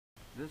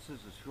This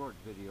is a short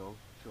video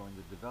showing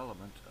the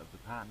development of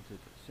the patented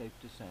safe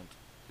descent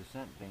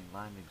Descent-Vane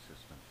landing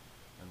system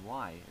and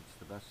why it's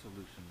the best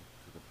solution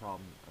to the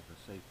problem of a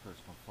safe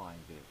personal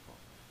flying vehicle.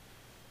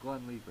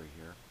 Glenn Lieber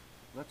here.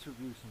 Let's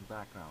review some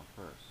background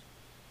first.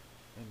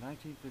 In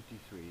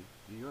 1953,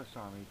 the U.S.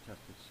 Army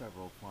tested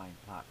several flying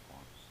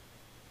platforms.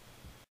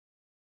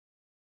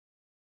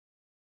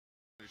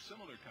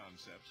 Similar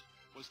concepts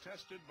was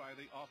tested by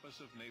the Office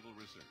of Naval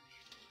Research.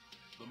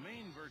 The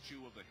main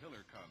virtue of the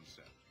Hiller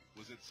concept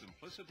was its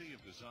simplicity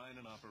of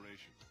design and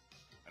operation,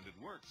 and it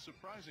worked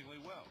surprisingly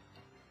well.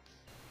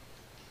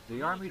 The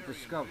Army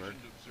discovered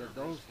that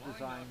those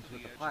designed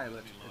with the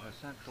pilot in a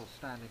central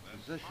standing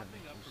position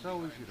were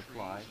so easy to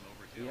fly,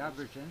 the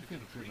average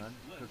infantryman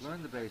could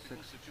learn the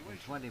basics in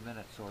 20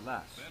 minutes or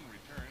less. Then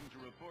return to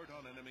report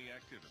on enemy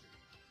activity.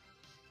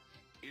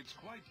 It's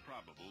quite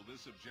probable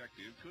this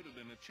objective could have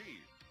been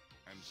achieved,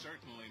 and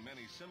certainly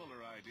many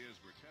similar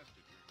ideas were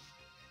tested here.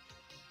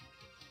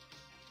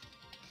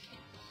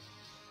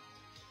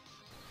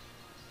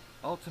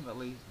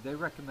 Ultimately, they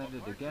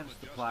recommended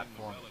against the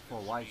platform for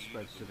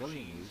widespread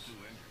civilian use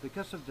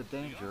because of the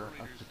danger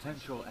of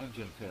potential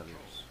engine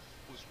failures.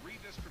 Was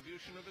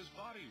redistribution of his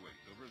body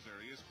weight over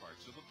various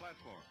parts of the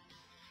platform.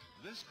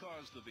 This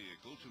caused the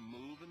vehicle to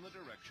move in the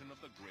direction of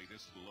the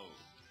greatest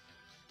load.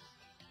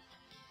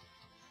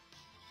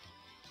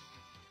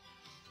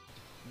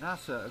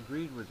 NASA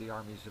agreed with the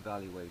Army's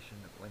evaluation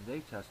when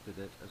they tested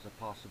it as a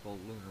possible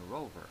lunar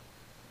rover,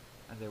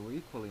 and they were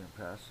equally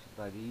impressed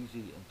by the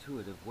easy,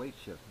 intuitive weight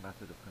shift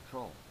method of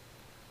control.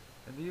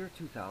 In the year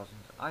 2000,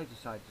 I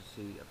decided to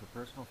see if a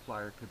personal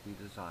flyer could be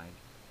designed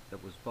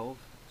that was both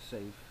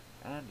safe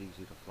and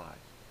easy to fly,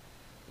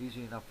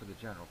 easy enough for the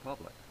general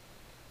public.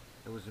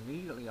 It was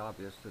immediately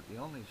obvious that the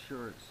only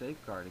sure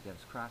safeguard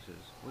against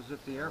crashes was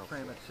if the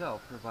airframe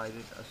itself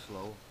provided a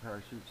slow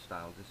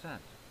parachute-style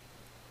descent.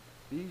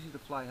 The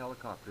easy-to-fly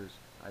helicopters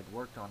I'd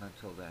worked on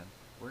until then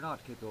were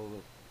not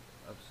capable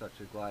of such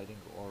a gliding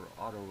or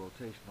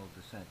auto-rotational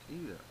descent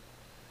either,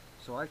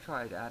 so I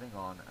tried adding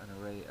on an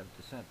array of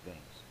descent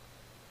vanes.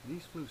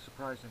 These flew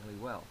surprisingly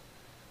well,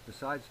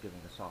 besides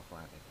giving a soft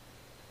landing.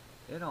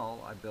 In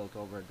all, I built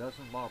over a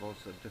dozen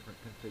models of different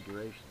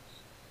configurations,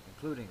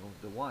 including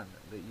the one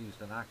that used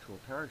an actual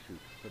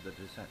parachute for the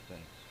descent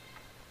vanes.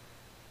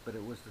 But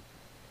it was the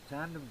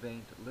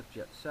tandem-vaned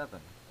Liftjet 7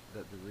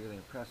 that the really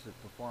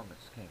impressive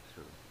performance came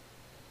through.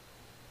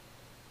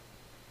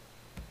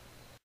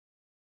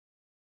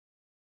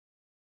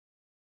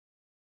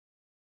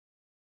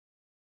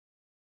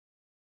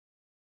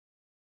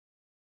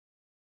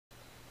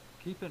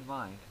 Keep in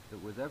mind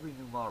that with every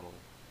new model,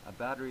 a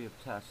battery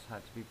of tests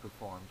had to be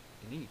performed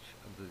in each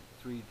of the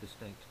three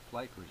distinct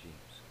flight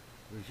regimes.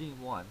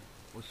 Regime 1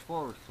 was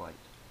forward flight,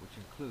 which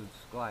includes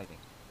gliding.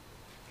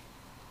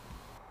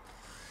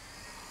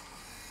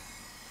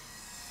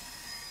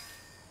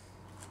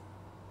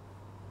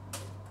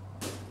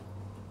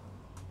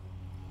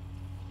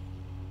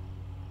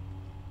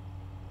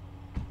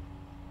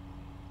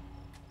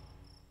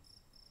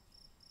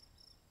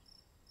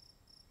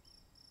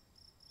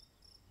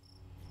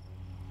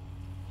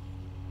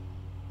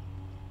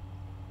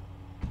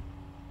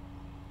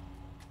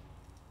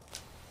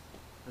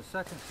 The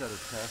second set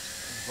of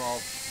tests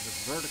involved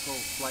the vertical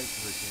flight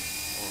regime,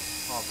 or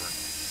hovering.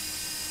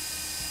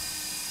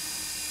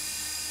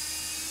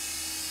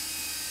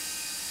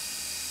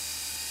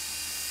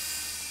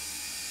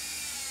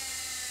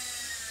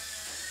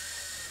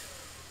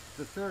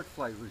 The third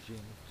flight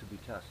regime to be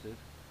tested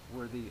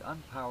were the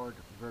unpowered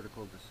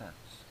vertical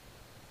descents.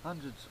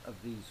 Hundreds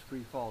of these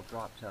free-fall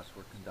drop tests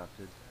were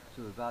conducted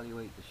to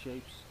evaluate the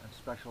shapes and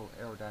special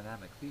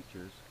aerodynamic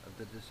features of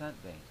the descent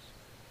vanes,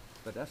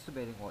 but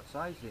estimating what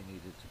size they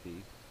needed to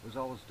be was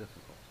always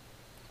difficult.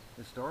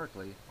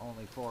 Historically,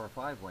 only 4 or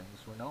 5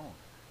 wings were known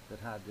that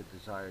had the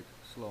desired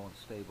slow and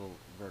stable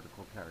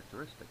vertical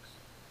characteristics,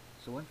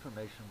 so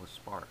information was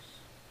sparse.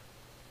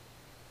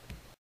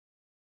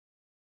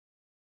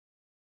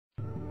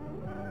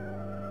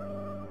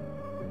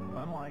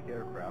 Unlike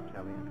aircraft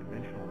having a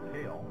conventional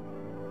tail,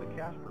 the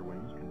Casper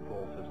wing's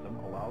control system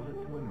allows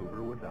it to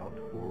maneuver without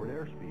forward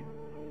airspeed.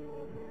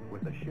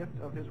 With a shift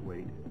of his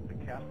weight, the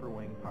Casper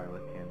wing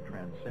pilot can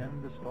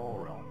transcend the stall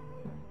realm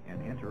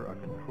and enter a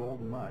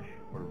controlled mush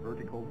or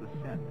vertical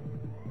descent.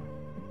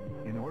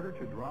 In order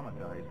to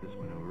dramatize this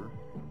maneuver,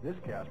 this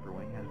Casper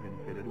wing has been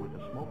fitted with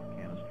a smoke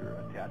canister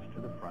attached to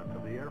the front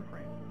of the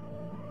airframe.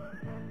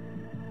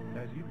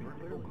 As you can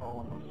clearly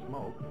column of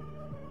smoke,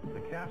 the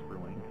Casper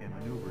wing can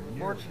maneuver nearly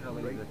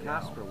Fortunately, the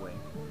Casper wing,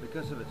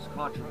 because of its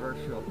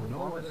controversial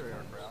performance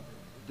claims,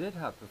 did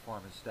have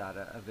performance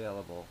data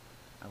available,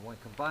 and when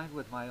combined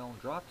with my own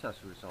drop test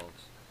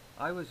results,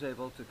 I was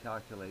able to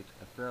calculate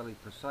a fairly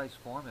precise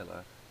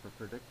formula for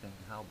predicting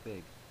how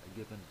big a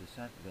given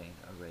descent vane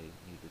array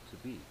needed to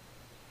be.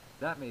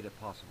 That made it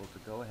possible to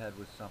go ahead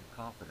with some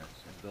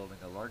confidence in building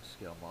a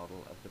large-scale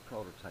model of the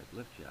prototype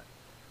liftjet.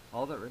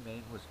 All that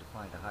remained was to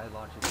find a high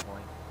launching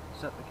point,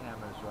 set the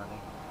cameras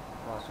running, and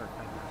cross our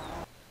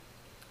fingers.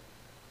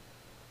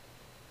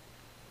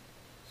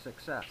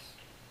 Success.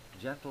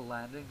 gentle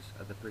landings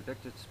at the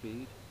predicted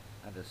speed,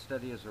 and as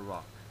steady as a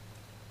rock.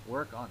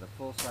 Work on the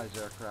full-size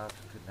aircraft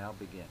could now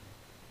begin.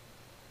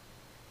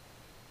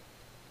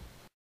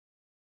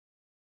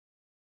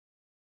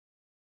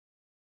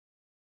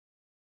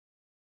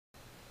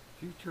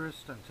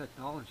 Futurists and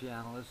technology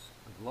analysts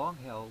have long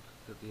held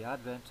that the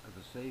advent of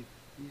a safe,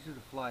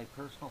 easy-to-fly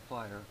personal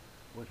flyer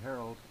would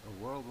herald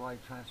a worldwide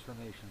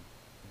transformation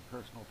in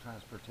personal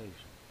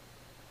transportation.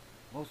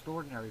 Most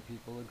ordinary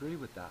people agree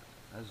with that,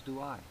 as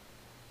do I.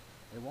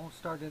 It won't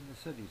start in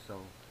the cities,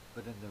 though,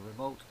 but in the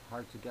remote,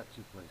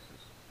 hard-to-get-to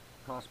places.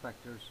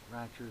 Prospectors,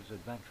 ranchers,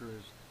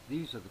 adventurers,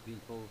 these are the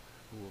people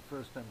who will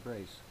first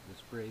embrace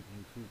this brave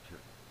new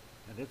future.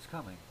 And it's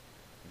coming.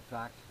 In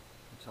fact,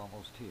 it's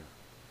almost here.